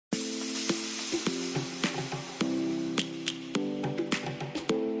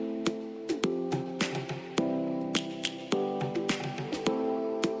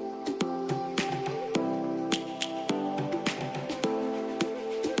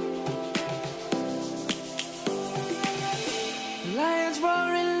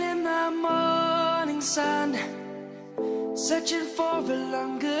searching for a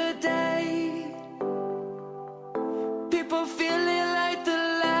longer day. People feeling like the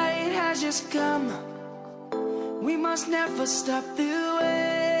light has just come. We must never stop the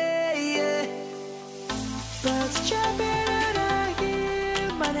way. Birds jumping and I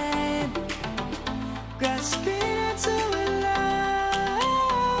hear my name, grasping into a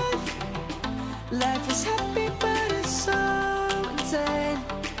life. Life is happy but it's so insane.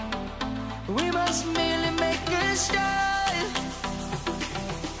 We must merely make a start.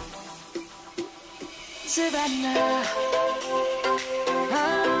 Savannah,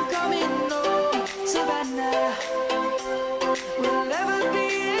 I'm coming home. Savannah, we'll never be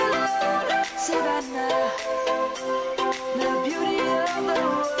alone. Savannah, the beauty of the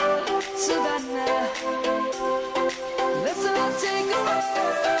world. Savannah, let's all take a walk.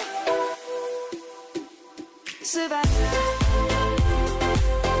 Savannah.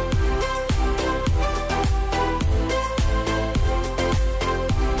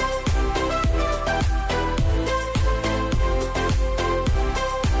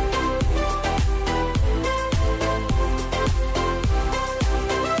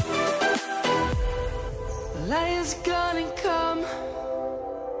 Lion's gonna come.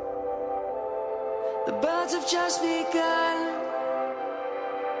 The birds have just begun.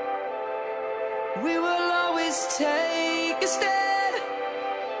 We will always take a stand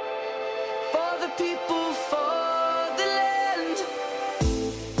for the people, for the land.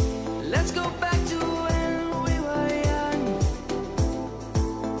 Let's go back to when we were young.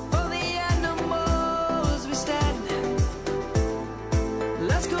 For the animals we stand.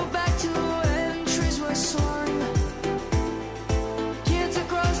 Let's go back to when trees were swung. Kids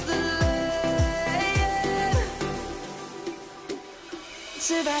across the land.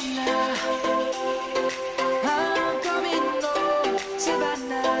 Savannah, I'm coming home.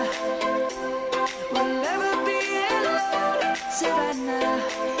 Savannah, we'll never be alone. Savannah,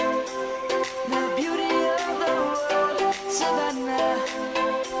 the beauty of the world. Savannah,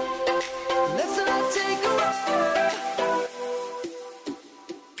 let's all take a walk.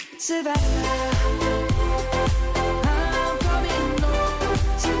 Savannah, I'm coming home.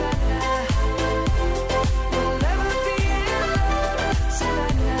 Savannah, we'll never be alone.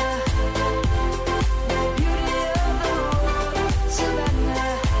 Savannah, the beauty of the world. Savannah,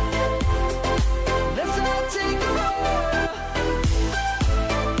 let's all take a walk.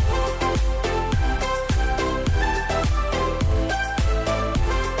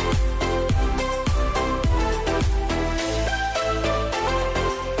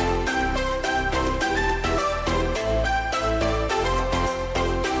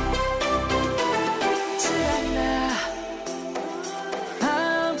 Savannah,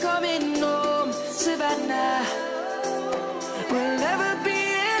 I'm coming home. Savannah, we'll never be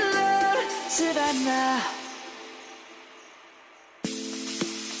alone. Savannah.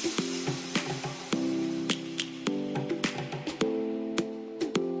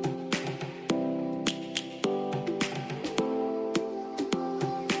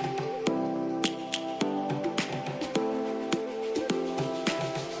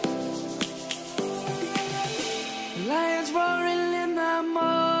 Lions roaring in the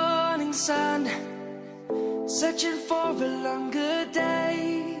morning sun, searching for a longer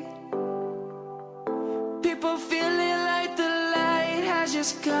day. People feeling like the light has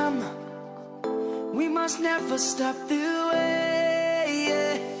just come. We must never stop the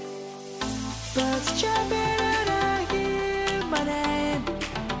way. Birds jumping and I hear my name,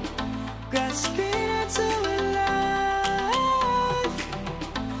 grasping into a life.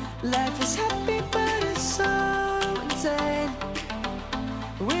 Life is happy but it's so insane.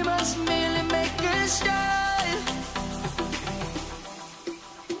 We must merely make a start.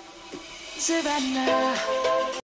 Savannah.